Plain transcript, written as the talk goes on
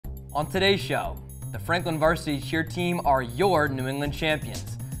On today's show, the Franklin varsity cheer team are your New England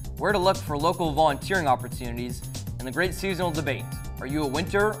champions. Where to look for local volunteering opportunities and the great seasonal debate. Are you a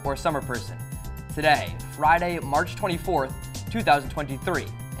winter or summer person? Today, Friday, March 24th, 2023,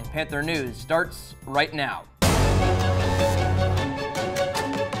 and Panther News starts right now.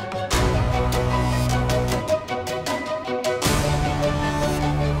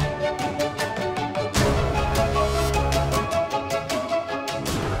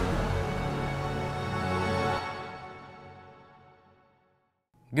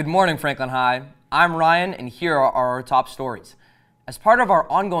 Good morning, Franklin High. I'm Ryan, and here are our top stories. As part of our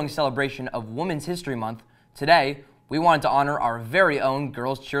ongoing celebration of Women's History Month, today we wanted to honor our very own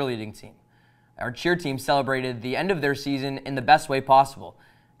girls cheerleading team. Our cheer team celebrated the end of their season in the best way possible.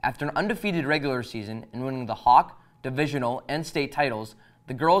 After an undefeated regular season and winning the Hawk, Divisional, and state titles,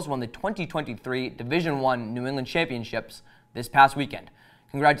 the girls won the 2023 Division I New England Championships this past weekend.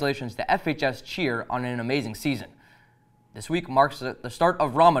 Congratulations to FHS Cheer on an amazing season. This week marks the start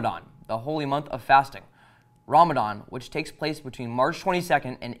of Ramadan, the holy month of fasting. Ramadan, which takes place between March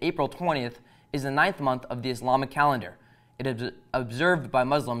 22nd and April 20th, is the 9th month of the Islamic calendar. It is observed by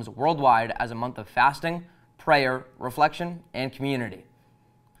Muslims worldwide as a month of fasting, prayer, reflection, and community.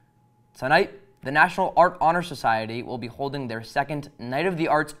 Tonight, the National Art Honor Society will be holding their second Night of the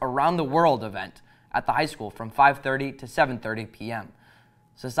Arts Around the World event at the high school from 5:30 to 7:30 p.m.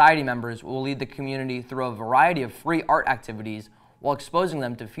 Society members will lead the community through a variety of free art activities while exposing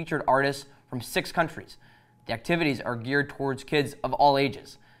them to featured artists from 6 countries. The activities are geared towards kids of all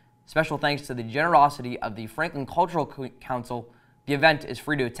ages. Special thanks to the generosity of the Franklin Cultural Council, the event is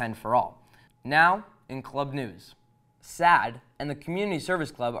free to attend for all. Now, in club news. SAD and the Community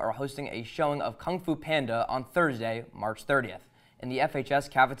Service Club are hosting a showing of Kung Fu Panda on Thursday, March 30th, in the FHS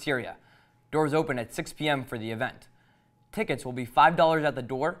cafeteria. Doors open at 6 p.m. for the event. Tickets will be $5 at the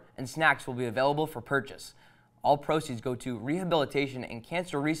door, and snacks will be available for purchase. All proceeds go to rehabilitation and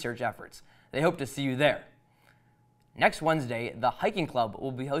cancer research efforts. They hope to see you there. Next Wednesday, the Hiking Club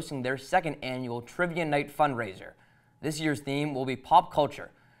will be hosting their second annual Trivia Night fundraiser. This year's theme will be pop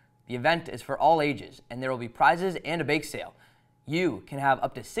culture. The event is for all ages, and there will be prizes and a bake sale. You can have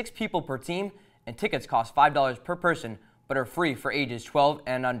up to 6 people per team, and tickets cost $5 per person, but are free for ages 12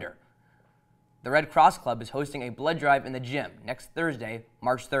 and under. The Red Cross Club is hosting a blood drive in the gym next Thursday,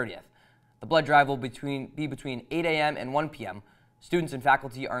 March 30th. The blood drive will be between 8 a.m. and 1 p.m. Students and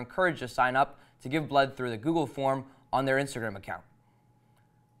faculty are encouraged to sign up to give blood through the Google form on their Instagram account.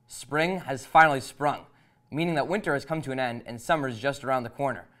 Spring has finally sprung, meaning that winter has come to an end and summer is just around the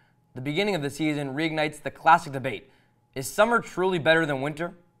corner. The beginning of the season reignites the classic debate: is summer truly better than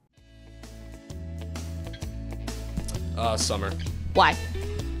winter? Summer. Why?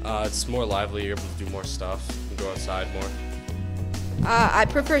 It's more lively, you're able to do more stuff, and go outside more. I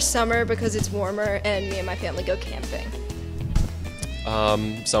prefer summer because it's warmer and me and my family go camping.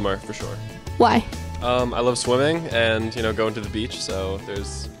 Summer, for sure. Why? I love swimming and, going to the beach, so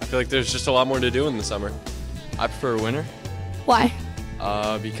I feel like there's just a lot more to do in the summer. I prefer winter. Why?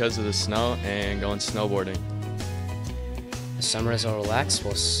 Because of the snow and going snowboarding. The summer is all relaxed,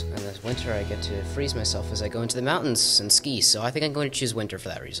 and the winter I get to freeze myself as I go into the mountains and ski, so I think I'm going to choose winter for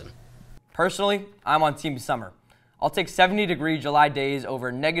that reason. Personally, I'm on Team Summer. I'll take 70-degree July days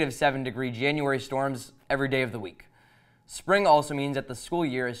over -7-degree January storms every day of the week. Spring also means that the school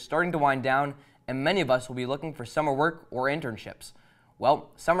year is starting to wind down, and many of us will be looking for summer work or internships.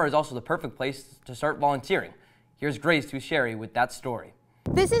 Well, summer is also the perfect place to start volunteering. Here's Grace Tucheri with that story.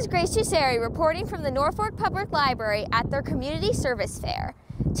 This is Grace Tucheri reporting from the Norfolk Public Library at their Community Service Fair.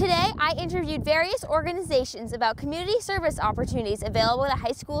 Today, I interviewed various organizations about community service opportunities available to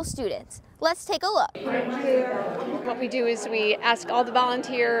high school students. Let's take a look. What we do is we ask all the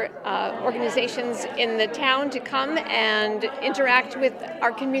volunteer organizations in the town to come and interact with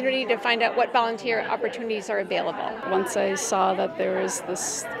our community to find out what volunteer opportunities are available. Once I saw that there was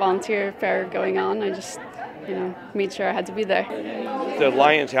this volunteer fair going on, I just made sure I had to be there. The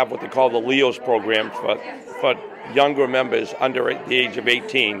Lions have what they call the LEOS program for younger members under the age of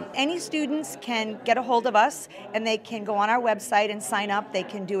 18. Any students can get a hold of us and they can go on our website and sign up. They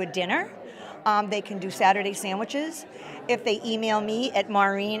can do a dinner. They can do Saturday sandwiches. If they email me at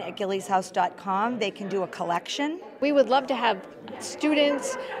maureen@gillieshouse.com, they can do a collection. We would love to have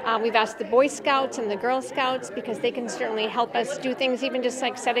students. We've asked the Boy Scouts and the Girl Scouts because they can certainly help us do things, even just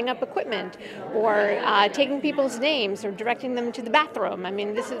like setting up equipment or taking people's names or directing them to the bathroom. I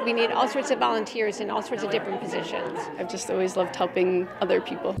mean, we need all sorts of volunteers in all sorts of different positions. I've just always loved helping other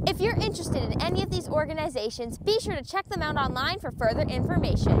people. If you're interested in any of these organizations, be sure to check them out online for further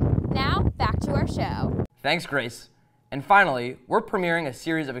information. Now, back to our show. Thanks, Grace. And finally, we're premiering a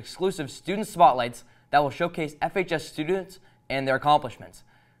series of exclusive student spotlights that will showcase FHS students and their accomplishments.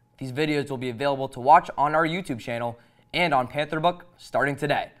 These videos will be available to watch on our YouTube channel and on Panther Book starting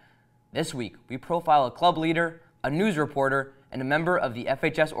today. This week, we profile a club leader, a news reporter, and a member of the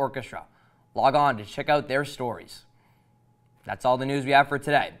FHS Orchestra. Log on to check out their stories. That's all the news we have for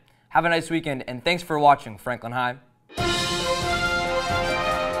today. Have a nice weekend, and thanks for watching Franklin High.